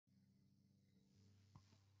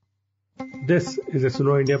This is a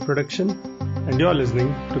Suno India production, and you're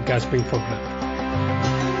listening to Gasping for Breath.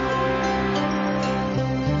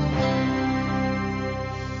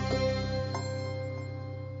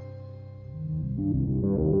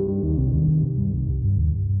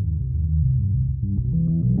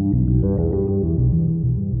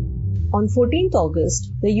 On 14th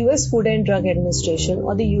August, the US Food and Drug Administration,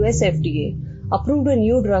 or the US FDA, approved a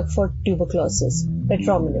new drug for tuberculosis,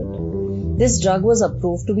 Petrominate. This drug was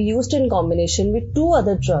approved to be used in combination with two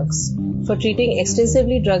other drugs for treating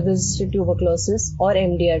extensively drug-resistant tuberculosis, or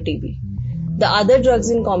MDR-TB. The other drugs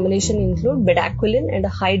in combination include bedaquiline and a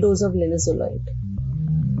high dose of linezolid.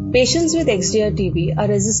 Patients with XDR-TB are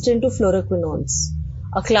resistant to fluoroquinones,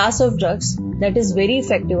 a class of drugs that is very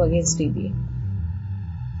effective against TB.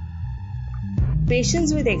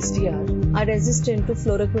 Patients with XDR are resistant to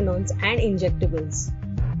fluoroquinones and injectables,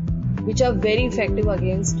 which are very effective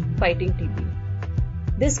against fighting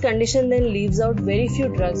TB. This condition then leaves out very few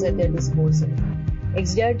drugs at their disposal.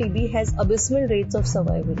 XDR-TB has abysmal rates of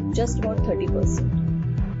survival, just about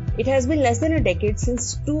 30%. It has been less than a decade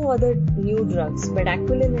since two other new drugs,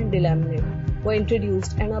 bedaquiline and dilaminate, were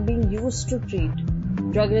introduced and are being used to treat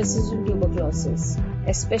drug-resistant tuberculosis,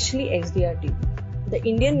 especially XDR-TB. The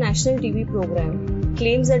Indian National TB Program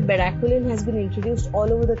claims that bedaquiline has been introduced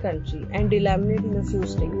all over the country and dilaminate in a few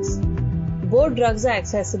states. Both drugs are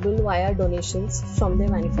accessible via donations from their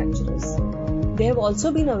manufacturers. They have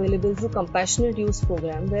also been available through compassionate use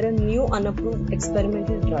program, where a new unapproved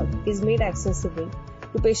experimental drug is made accessible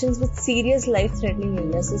to patients with serious life-threatening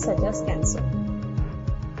illnesses such as cancer.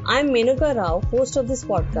 I am Menuka Rao, host of this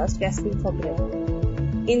podcast, Gasping for Breath.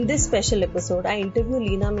 In this special episode, I interview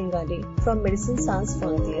Leena Mingali from Medicine Sans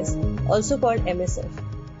Frontiers, also called MSF.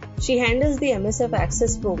 She handles the MSF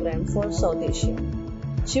Access program for South Asia.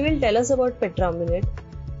 She will tell us about Petrominate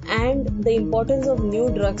and the importance of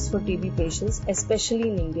new drugs for TB patients, especially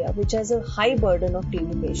in India, which has a high burden of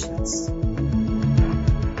TB patients.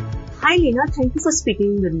 Hi Leena, thank you for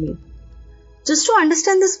speaking with me. Just to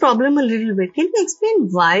understand this problem a little bit, can you explain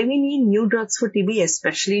why we need new drugs for TB,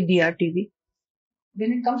 especially DRTB?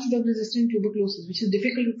 When it comes to drug-resistant tuberculosis, which is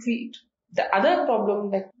difficult to treat, the other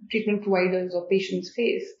problem that treatment providers or patients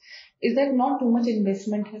face is that not too much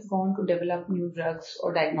investment has gone to develop new drugs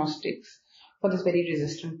or diagnostics for this very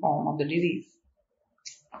resistant form of the disease,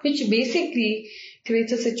 which basically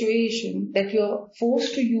creates a situation that you're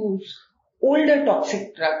forced to use older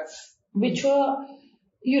toxic drugs, which were,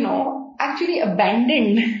 actually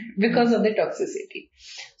abandoned because of the toxicity.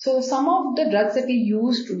 So some of the drugs that we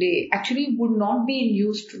use today actually would not be in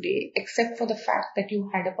use today, except for the fact that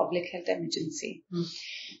you had a public health emergency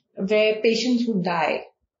where patients would die.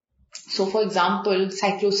 So for example,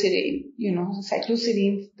 cycloserine,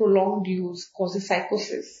 cycloserine's prolonged use causes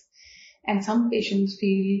psychosis, and some patients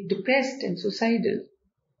feel depressed and suicidal.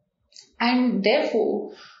 And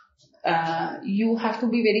therefore, you have to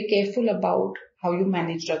be very careful about how you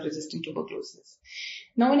manage drug-resistant tuberculosis.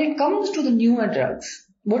 Now, when it comes to the newer drugs,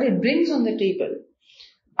 what it brings on the table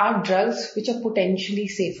are drugs which are potentially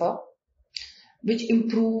safer, which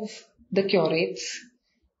improve the cure rates,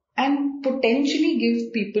 and potentially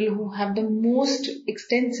give people who have the most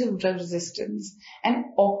extensive drug resistance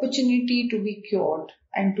an opportunity to be cured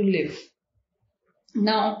and to live.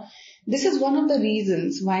 Now, this is one of the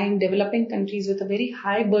reasons why in developing countries with a very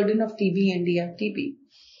high burden of TB and DRTB,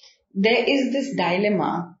 there is this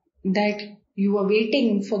dilemma that you are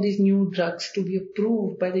waiting for these new drugs to be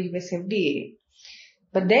approved by the US FDA,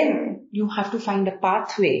 but then you have to find a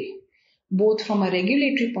pathway, both from a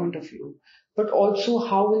regulatory point of view, but also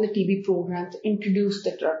how will the TB programs introduce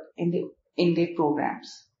the drug in their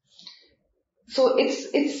programs. So it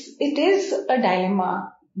is a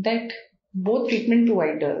dilemma that both treatment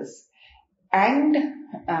providers and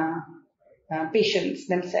patients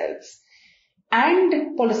themselves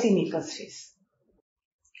and policymakers face.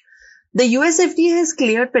 The US FDA has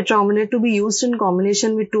cleared Petrominate to be used in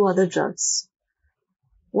combination with two other drugs.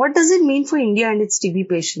 What does it mean for India and its TB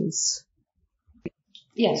patients?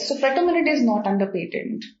 Yes, so Petrominate is not under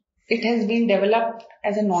patent. It has been developed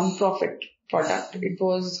as a non-profit product. It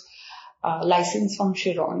was licensed from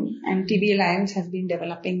Chiron, and TB Alliance has been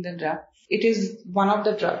developing the drug. It is one of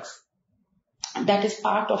the drugs that is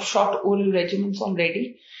part of short oral regimens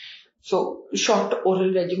already. So short oral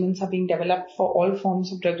regimens are being developed for all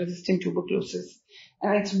forms of drug-resistant tuberculosis.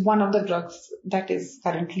 And it's one of the drugs that is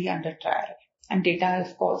currently under trial. And data,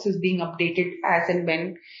 of course, is being updated as and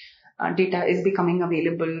when data is becoming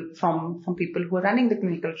available from people who are running the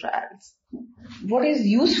clinical trials. What is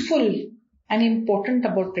useful and important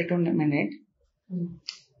about Petrominate,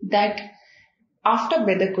 that after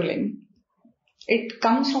bedaquiline, It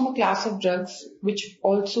comes from a class of drugs which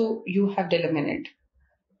also you have Delaminate.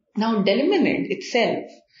 Now, Delaminate itself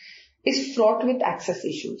is fraught with access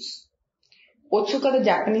issues. Otsuka, the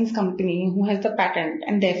Japanese company who has the patent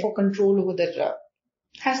and therefore control over the drug,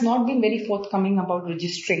 has not been very forthcoming about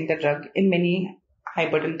registering the drug in many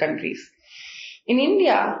high-burden countries. In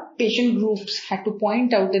India, patient groups had to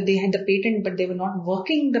point out that they had the patent but they were not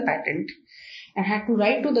working the patent and had to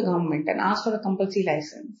write to the government and ask for a compulsory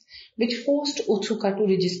license, which forced Otsuka to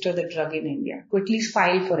register the drug in India, to at least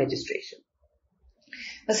file for registration.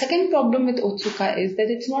 The second problem with Otsuka is that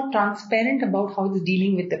it's not transparent about how it's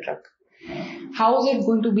dealing with the drug. How is it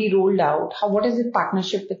going to be rolled out? What is its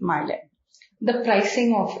partnership with Mylan? The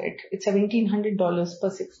pricing of it's $1,700 per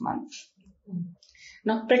 6 months.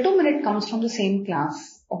 Now, Pretominate comes from the same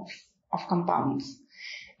class of compounds.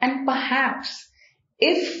 And perhaps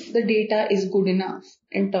if the data is good enough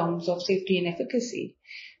in terms of safety and efficacy,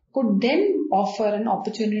 could then offer an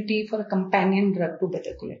opportunity for a companion drug to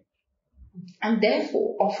bedaquiline. And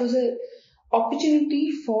therefore offers an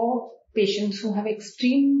opportunity for patients who have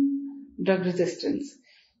extreme drug resistance,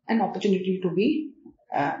 an opportunity to be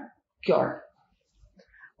cured.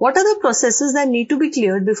 What are the processes that need to be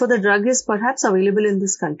cleared before the drug is perhaps available in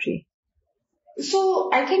this country? So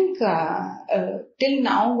I think till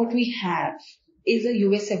now what we have is a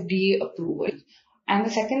US FDA approval. And the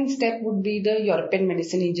second step would be the European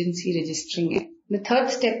Medicine Agency registering it. The third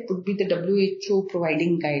step would be the WHO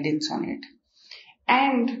providing guidance on it.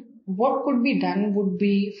 And what could be done would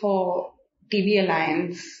be for TB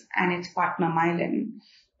Alliance and its partner Mylan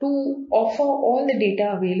to offer all the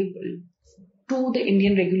data available to the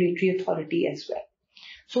Indian Regulatory Authority as well,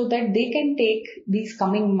 so that they can take these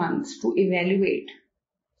coming months to evaluate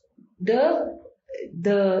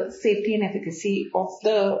the safety and efficacy of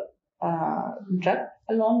the drug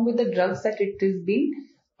along with the drugs that it is being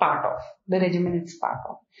part of, the regimen it's part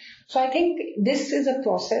of. So I think this is a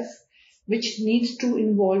process which needs to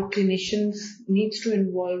involve clinicians, needs to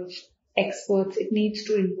involve experts, it needs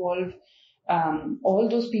to involve all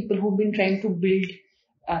those people who've been trying to build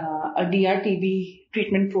a DRTB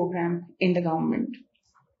treatment program in the government.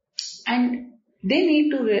 And they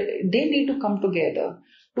need to come together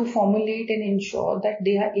to formulate and ensure that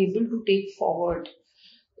they are able to take forward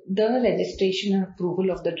the registration and approval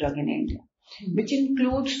of the drug in India, which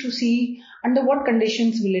includes to see under what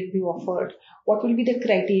conditions will it be offered, what will be the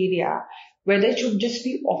criteria, whether it should just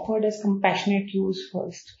be offered as compassionate use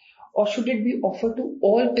first, or should it be offered to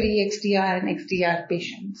all pre-XDR and XDR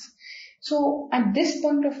patients. So at this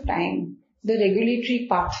point of time, the regulatory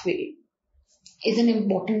pathway is an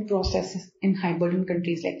important process in high burden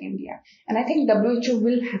countries like India. And I think WHO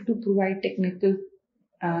will have to provide technical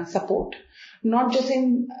support, not just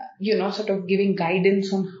in, sort of giving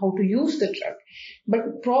guidance on how to use the drug,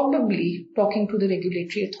 but probably talking to the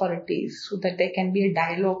regulatory authorities so that there can be a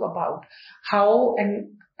dialogue about how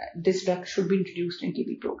and this drug should be introduced in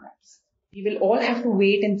TB programs. We will all have to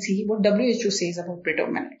wait and see what WHO says about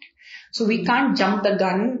Pretominate. So we can't jump the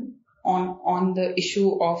gun on the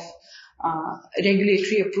issue of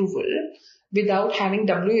regulatory approval without having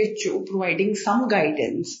WHO providing some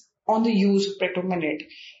guidance on the use of Pretominate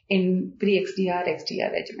in pre-XDR,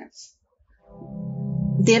 XDR regimens.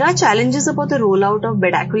 There are challenges about the rollout of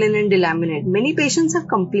bedaquiline and Delaminate. Many patients have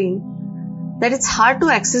complained that it's hard to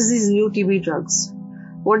access these new TB drugs.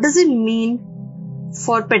 What does it mean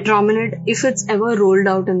for Pretominate if it's ever rolled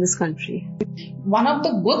out in this country? One of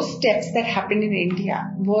the good steps that happened in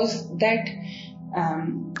India was that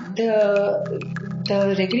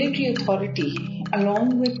the regulatory authority,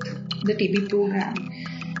 along with the TB program,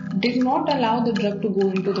 did not allow the drug to go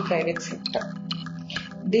into the private sector.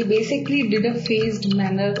 They basically did a phased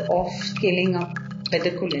manner of scaling up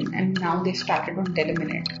bedaquiline, and now they started on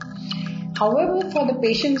Delaminate. However, for the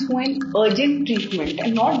patients who are in urgent treatment,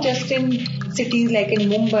 and not just in cities like in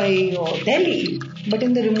Mumbai or Delhi, but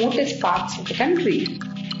in the remotest parts of the country,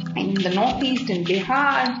 in the northeast, in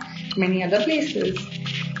Bihar, many other places,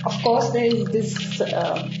 of course there is this,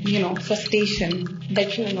 frustration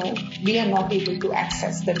that, we are not able to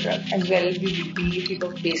access the drug as well as we would be if we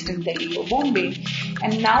were based in Delhi or Bombay.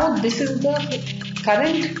 And now this is the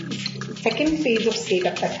current second phase of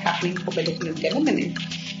scale-up that's happening for bedaquiline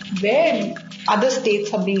Delaminate, where other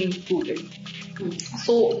states are being included.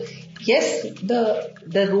 So yes, the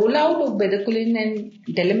rollout of bedaquiline and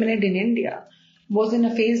Delaminate in India was in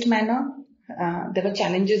a phased manner. There were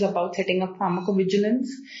challenges about setting up pharmacovigilance.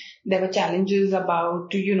 There were challenges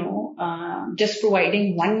about, just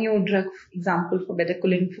providing one new drug, example for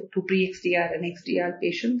bedaquiline to pre-XDR and XDR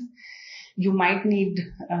patients. You might need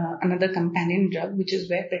another companion drug, which is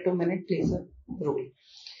where Pretominate plays a role.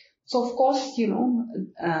 So of course, the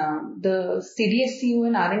CDSCO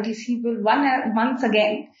and RNTC will once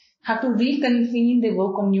again have to reconvene their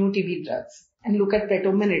work on new TB drugs and look at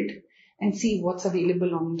Pretominid and see what's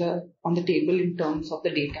available on the table in terms of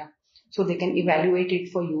the data, so they can evaluate it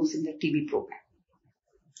for use in the TB program.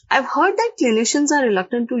 I've heard that clinicians are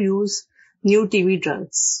reluctant to use new TB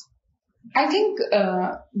drugs. I think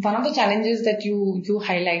one of the challenges that you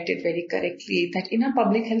highlighted very correctly, that in our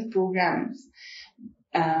public health programs,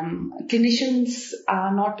 clinicians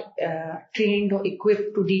are not trained or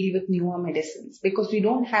equipped to deal with newer medicines, because we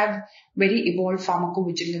don't have very evolved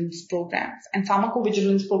pharmacovigilance programs, and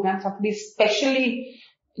pharmacovigilance programs have to be specially,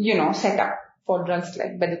 set up for drugs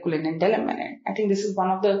like bedaquiline and delamanid. I think this is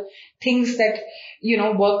one of the things that,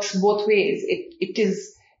 works both ways.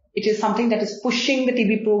 It is something that is pushing the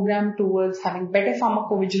TB program towards having better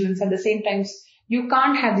pharmacovigilance. At the same time, you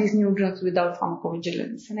can't have these new drugs without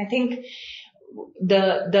pharmacovigilance. And I think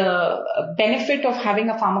the benefit of having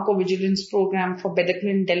a pharmacovigilance program for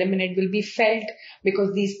bedaquiline and delamanid will be felt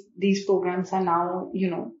because these programs are now,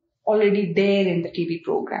 already there in the TB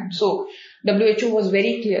program. So WHO was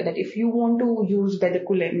very clear that if you want to use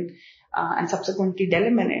bedaquiline and subsequently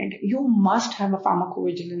delamanid, you must have a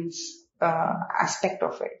pharmacovigilance aspect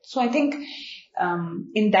of it. So I think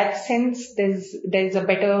in that sense, there's a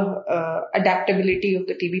better adaptability of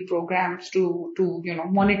the TB programs to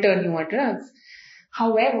monitor newer drugs.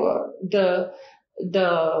 However, the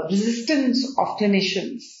resistance of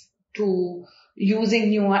clinicians to using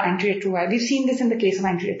newer antiretrovirals, we've seen this in the case of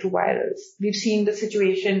antiretrovirals. We've seen the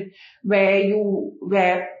situation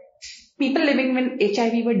where people living with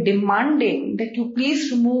HIV were demanding that you please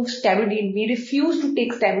remove stavudine. We refuse to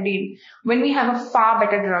take stavudine when we have a far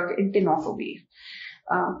better drug in tenofovir.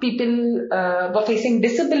 People were facing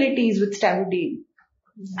disabilities with stavudine,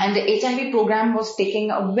 and the HIV program was taking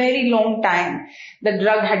a very long time. The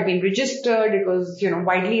drug had been registered. It was,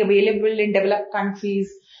 widely available in developed countries,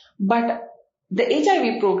 but the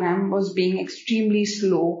HIV program was being extremely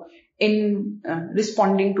slow in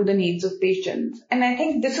responding to the needs of patients. And I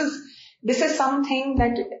think this is something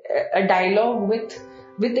that a dialogue with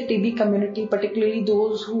the TB community, particularly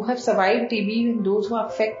those who have survived TB and those who are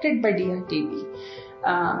affected by DRTB,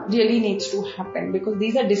 really needs to happen, because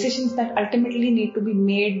these are decisions that ultimately need to be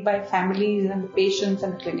made by families and the patients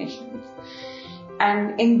and clinicians.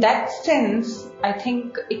 And in that sense, I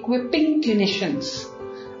think equipping clinicians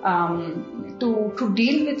to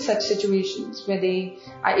deal with such situations where they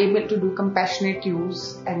are able to do compassionate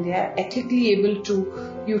use and they are ethically able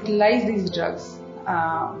to utilize these drugs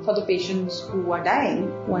for the patients who are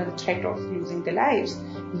dying, who are at the threat of losing their lives,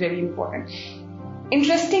 is very important.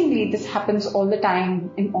 Interestingly, this happens all the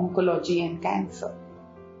time in oncology and cancer.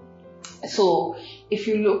 So if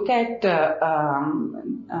you look at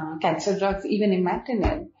cancer drugs, even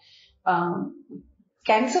imatinib,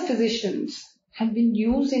 cancer physicians have been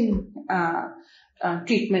using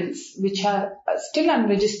treatments which are still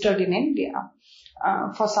unregistered in India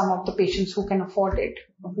for some of the patients who can afford it,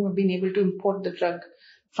 who have been able to import the drug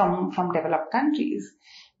from developed countries.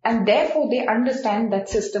 And therefore, they understand that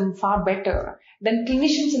system far better than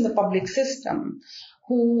clinicians in the public system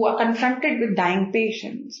who are confronted with dying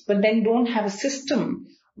patients, but then don't have a system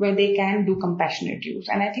where they can do compassionate use.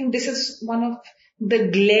 And I think this is one of the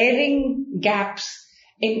glaring gaps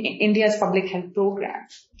in India's public health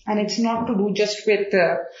programs. And it's not to do just with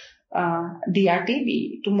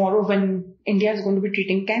DRTB. Tomorrow, when India is going to be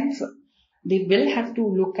treating cancer, they will have to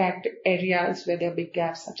look at areas where there are big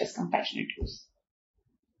gaps, such as compassionate use.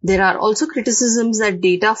 There are also criticisms that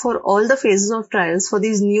data for all the phases of trials for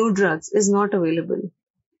these new drugs is not available.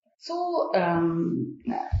 So,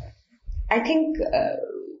 I think,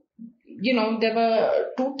 there were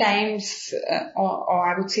 2 times, or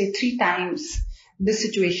I would say 3 times, this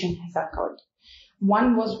situation has occurred.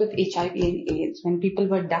 One was with HIV and AIDS, when people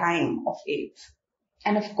were dying of AIDS.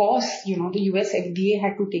 And of course, the US FDA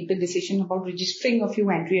had to take the decision about registering a few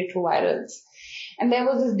antiretrovirals. And there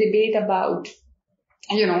was this debate about,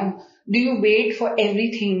 do you wait for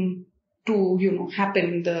everything to,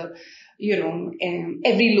 happen,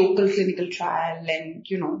 every local clinical trial and,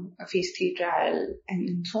 a phase 3 trial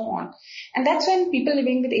and so on. And that's when people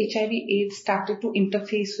living with HIV/AIDS started to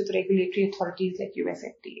interface with regulatory authorities like US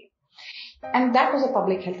FDA. And that was a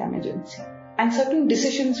public health emergency. And certain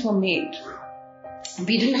decisions were made.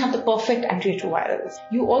 We didn't have the perfect antiretrovirals.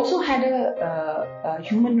 You also had a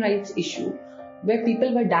human rights issue where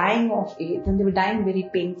people were dying of AIDS and they were dying very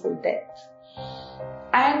painful deaths.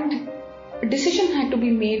 And a decision had to be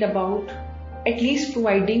made about at least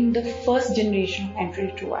providing the first generation of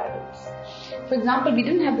antiretrovirals. For example, we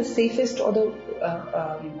didn't have the safest or the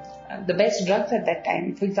the best drugs at that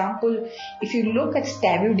time. For example, if you look at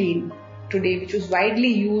stavudine today, which was widely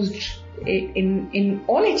used in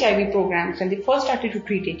all HIV programs when they first started to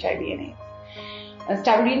treat HIV and AIDS.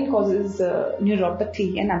 Stavudine causes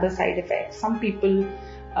neuropathy and other side effects. Some people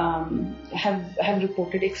have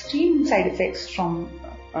reported extreme side effects from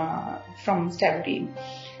stavudine.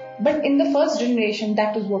 But in the first generation,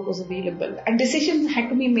 that is what was available. And decisions had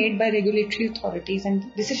to be made by regulatory authorities,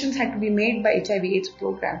 and decisions had to be made by HIV/AIDS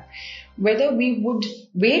program, whether we would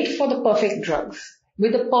wait for the perfect drugs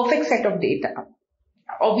with a perfect set of data,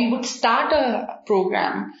 or we would start a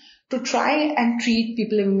program to try and treat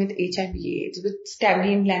people living with HIV/AIDS with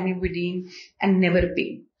stavudine, lamivudine, and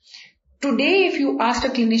nevirapine. Today, if you asked a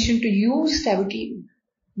clinician to use stavudine,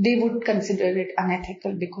 they would consider it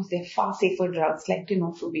unethical because they're far safer drugs like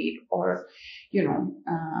tenofovir, or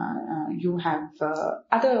you have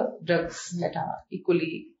other drugs that are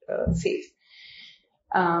equally safe.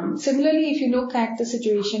 Similarly, if you look at the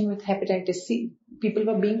situation with hepatitis C, people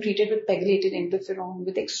were being treated with pegylated interferon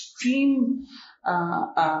with extreme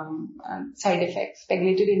side effects.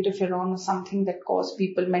 Pegylated interferon was something that caused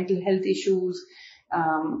people mental health issues,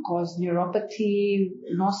 caused neuropathy,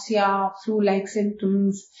 nausea, flu-like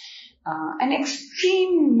symptoms, and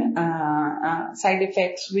extreme side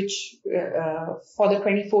effects, which for the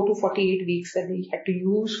 24 to 48 weeks that we had to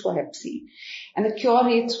use for Hep C. And the cure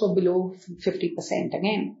rates were below 50%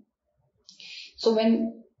 again. So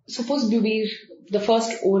when sofosbuvir, the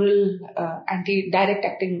first oral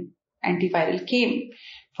direct-acting antiviral came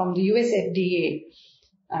from the US FDA,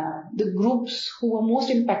 the groups who were most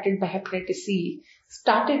impacted by hepatitis C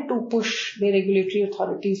started to push the regulatory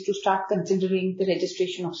authorities to start considering the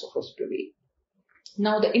registration of sofosbuvir.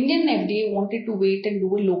 Now, the Indian FDA wanted to wait and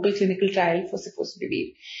do a local clinical trial for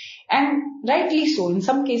sofosbuvir. And rightly so. In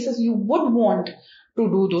some cases, you would want to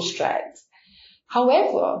do those trials.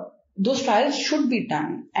 However, those trials should be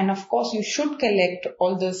done. And of course, you should collect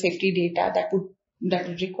all the safety data that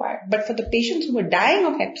is required. But for the patients who were dying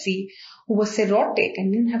of Hep C, who were cirrhotic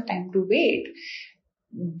and didn't have time to wait,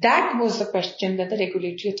 that was the question that the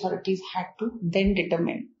regulatory authorities had to then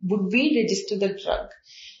determine. Would we register the drug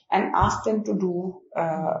and ask them to do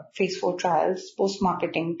phase 4 trials,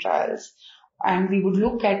 post-marketing trials, and we would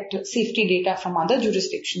look at safety data from other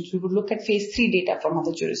jurisdictions. We would look at phase 3 data from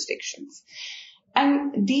other jurisdictions.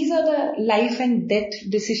 And these are the life and death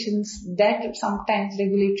decisions that sometimes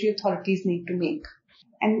regulatory authorities need to make.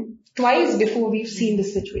 And twice before we've seen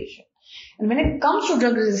this situation. And when it comes to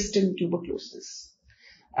drug-resistant tuberculosis,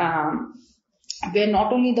 where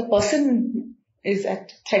not only the person is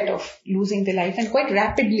at threat of losing their life, and quite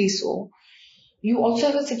rapidly so, you also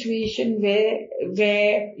have a situation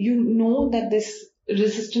where you know that this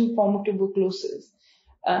resistant form of tuberculosis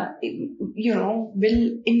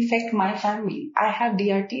will infect my family. I have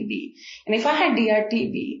DRTB. And if I had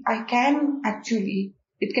DRTB,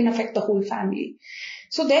 it can affect the whole family.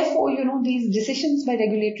 So therefore, these decisions by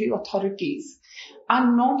regulatory authorities are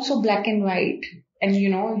not so black and white. And,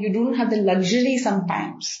 you don't have the luxury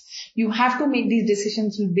sometimes. You have to make these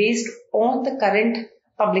decisions based on the current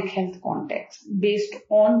public health context, based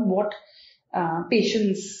on what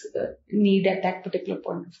patients need at that particular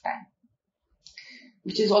point of time.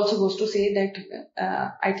 Which is also goes to say that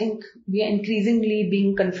I think we are increasingly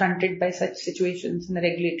being confronted by such situations in the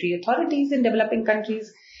regulatory authorities in developing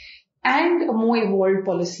countries, and a more evolved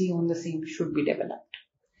policy on the same should be developed.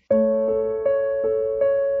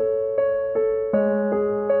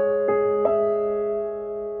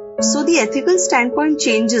 So the ethical standpoint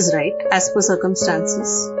changes, right, as per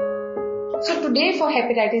circumstances? So today for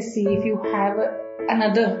hepatitis C, if you have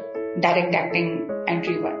another direct-acting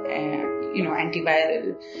antiviral,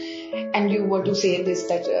 and you were to say this,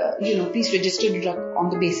 that, please register the drug on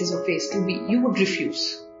the basis of phase 2B, you would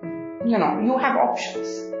refuse. You have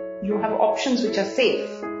options. You have options which are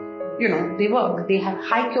safe. They work. They have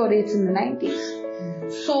high cure rates in the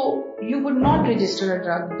 90s. So you would not register a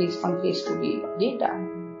drug based on phase 2B data.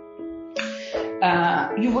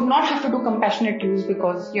 You would not have to do compassionate use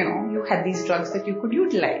because, you had these drugs that you could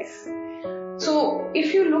utilize. So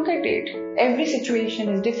if you look at it, every situation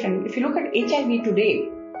is different. If you look at HIV today,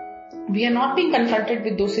 we are not being confronted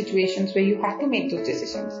with those situations where you have to make those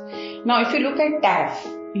decisions. Now, if you look at TAF,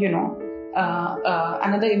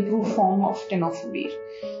 another improved form of tenofovir,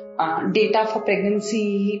 data for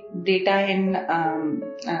pregnancy, data in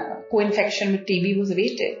co-infection with TB was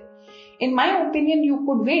awaited. In my opinion, you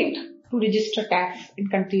could wait to register TAF in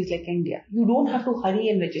countries like India. You don't have to hurry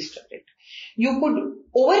and register it. You could,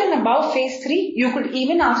 over and above phase 3, you could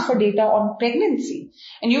even ask for data on pregnancy.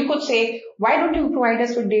 And you could say, why don't you provide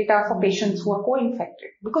us with data for patients who are co-infected?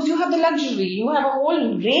 Because you have the luxury, you have a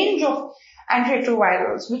whole range of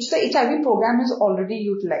antiretrovirals, which the HIV program is already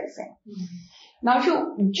utilizing. Mm-hmm. Now, if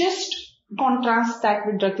you just contrast that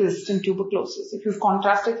with drug-resistant tuberculosis, if you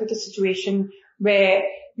contrast it with a situation where,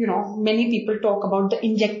 many people talk about the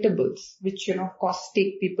injectables, which, of course,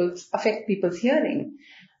 affect people's hearing.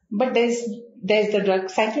 But there's the drug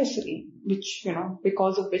cycloserine, which,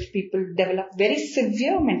 because of which people develop very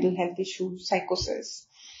severe mental health issues, psychosis.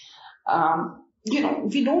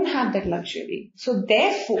 We don't have that luxury. So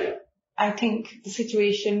therefore, I think the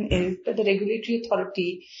situation is that the regulatory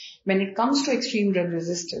authority, when it comes to extreme drug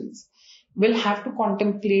resistance, will have to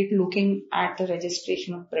contemplate looking at the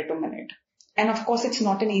registration of Pretomanid. And of course, it's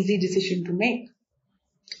not an easy decision to make.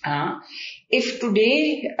 If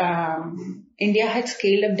today India had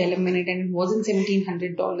scaled up Delamanid and it wasn't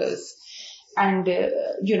 $1,700, and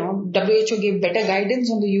WHO gave better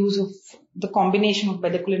guidance on the use of the combination of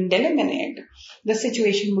Bedaquiline and Delamanid, the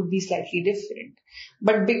situation would be slightly different.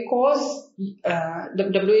 But because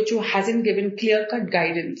the WHO hasn't given clear-cut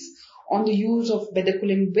guidance on the use of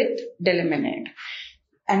Bedaquiline with Delamanid,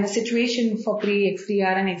 and the situation for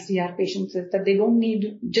pre-XDR and XDR patients is that they don't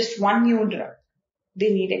need just one new drug.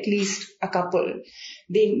 They need at least a couple.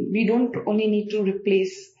 We don't only need to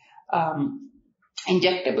replace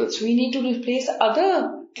injectables. We need to replace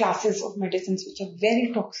other classes of medicines which are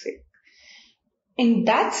very toxic. In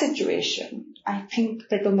that situation, I think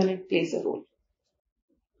Pretomanid plays a role.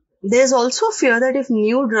 There's also a fear that if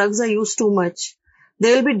new drugs are used too much,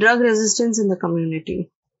 there will be drug resistance in the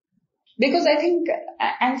community. Because I think,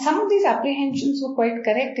 and some of these apprehensions were quite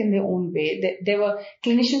correct in their own way.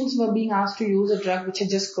 Clinicians were being asked to use a drug which had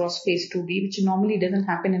just crossed phase 2B, which normally doesn't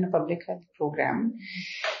happen in a public health program.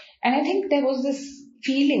 And I think there was this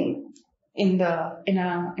feeling and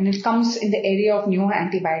it comes in the area of new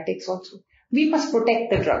antibiotics also. We must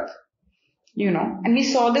protect the drug, and we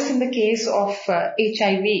saw this in the case of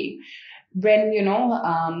HIV. When,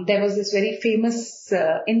 there was this very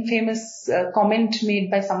infamous comment made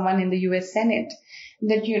by someone in the US Senate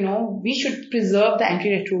that, we should preserve the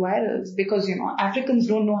antiretrovirals because, Africans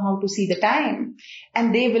don't know how to see the time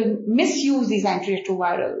and they will misuse these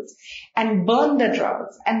antiretrovirals and burn the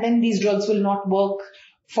drugs, and then these drugs will not work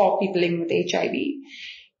for people living with HIV.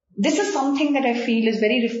 This is something that I feel is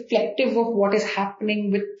very reflective of what is happening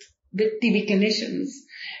with TB clinicians.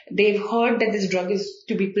 They've heard that this drug is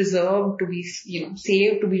to be preserved, to be,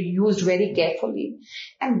 saved, to be used very carefully.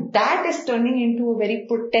 And that is turning into a very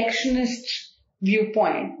protectionist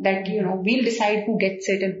viewpoint that, we'll decide who gets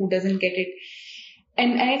it and who doesn't get it.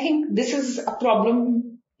 And I think this is a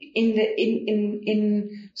problem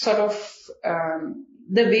in sort of,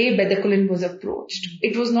 the way Bedaquiline was approached.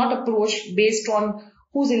 It was not approached based on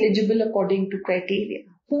who's eligible according to criteria.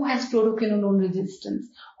 Who has fluoroquinolone resistance?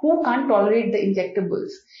 Who can't tolerate the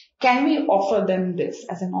injectables? Can we offer them this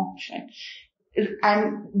as an option?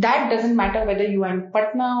 And that doesn't matter whether you are in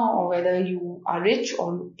Patna or whether you are rich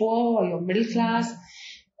or poor or you're middle class.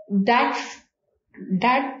 That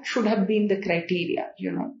should have been the criteria,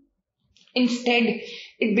 Instead,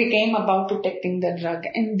 it became about protecting the drug,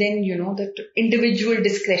 and then, the individual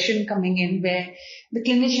discretion coming in where the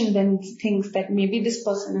clinician then thinks that maybe this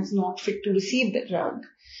person is not fit to receive the drug,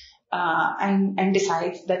 and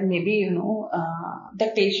decides that maybe,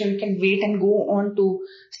 the patient can wait and go on to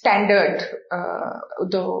standard,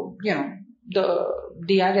 the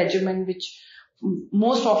DR regimen, which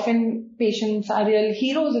most often patients are real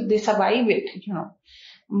heroes if they survive it,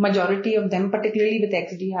 Majority of them, particularly with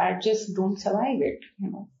XDR, just don't survive it,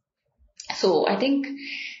 So I think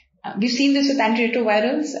we've seen this with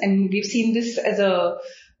antiretrovirals, and we've seen this as a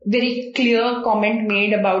very clear comment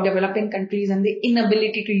made about developing countries and the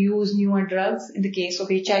inability to use newer drugs. In the case of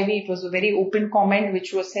HIV, it was a very open comment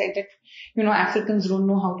which was said that, Africans don't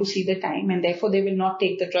know how to see the time and therefore they will not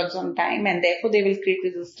take the drugs on time and therefore they will create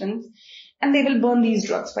resistance and they will burn these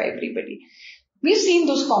drugs for everybody. We've seen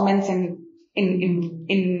those comments in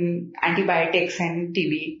antibiotics and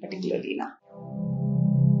TB particularly now.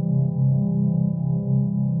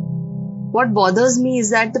 What bothers me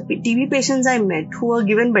is that the TB patients I met who were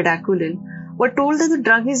given Bedaquiline were told that the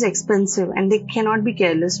drug is expensive and they cannot be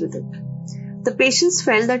careless with it. The patients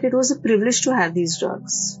felt that it was a privilege to have these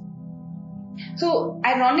drugs. So,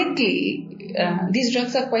 ironically, these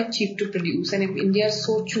drugs are quite cheap to produce, and if India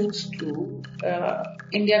so choose to,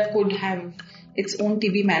 India could have its own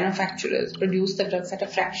TB manufacturers produce the drugs at a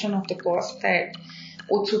fraction of the cost that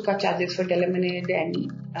Otsuka charges for Delamanid,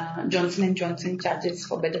 and Johnson & Johnson charges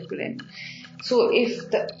for Bedaquiline. So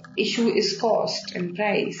if the issue is cost and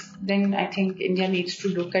price, then I think India needs to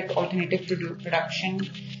look at alternative production,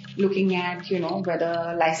 looking at,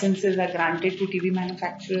 whether licenses are granted to TB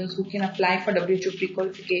manufacturers who can apply for WHO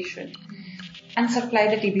pre-qualification and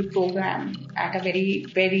supply the TB program at a very,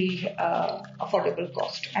 very affordable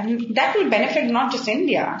cost. And that will benefit not just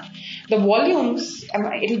India. The volumes,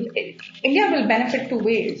 India will benefit two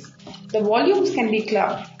ways. The volumes can be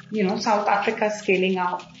clubbed. South Africa is scaling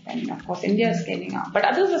up, and of course India is scaling up, but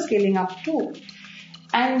others are scaling up too.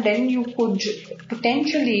 And then you could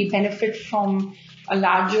potentially benefit from a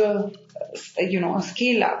larger,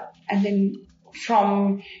 scale up, and then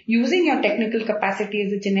from using your technical capacity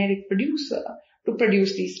as a generic producer to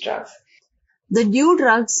produce these drugs. The new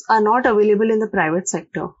drugs are not available in the private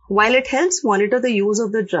sector. While it helps monitor the use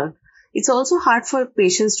of the drug, it's also hard for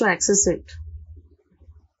patients to access it.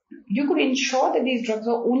 You could ensure that these drugs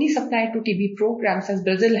are only supplied to TB programs, as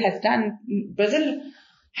Brazil has done. Brazil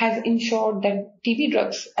has ensured that TB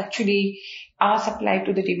drugs actually are supplied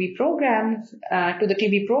to the TB programs, to the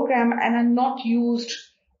TB program, and are not used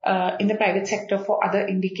in the private sector for other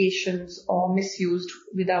indications or misused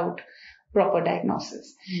without proper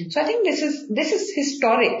diagnosis. So I think this is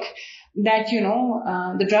historic that,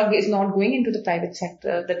 the drug is not going into the private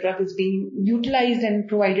sector. The drug is being utilized and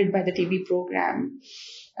provided by the TB program.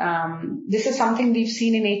 This is something we've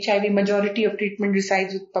seen in HIV. Majority of treatment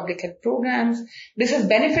resides with public health programs. This has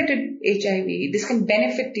benefited HIV. This can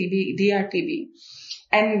benefit TB, DRTB.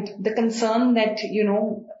 And the concern that,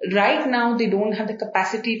 right now they don't have the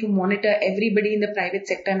capacity to monitor everybody in the private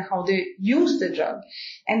sector and how they use the drug.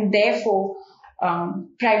 And therefore,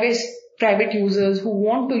 private users who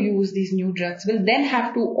want to use these new drugs will then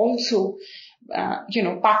have to also,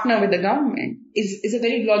 partner with the government is a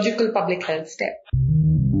very logical public health step.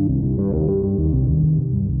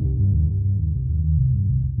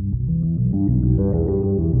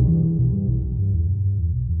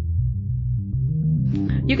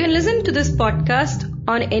 You can listen to this podcast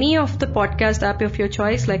on any of the podcast app of your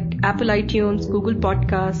choice, like Apple iTunes, Google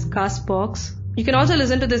Podcasts, Castbox. You can also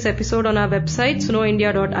listen to this episode on our website,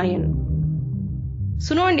 sunoindia.in.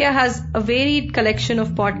 Suno India has a varied collection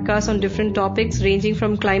of podcasts on different topics ranging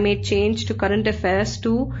from climate change to current affairs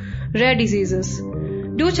to rare diseases.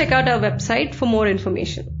 Do check out our website for more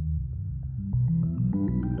information.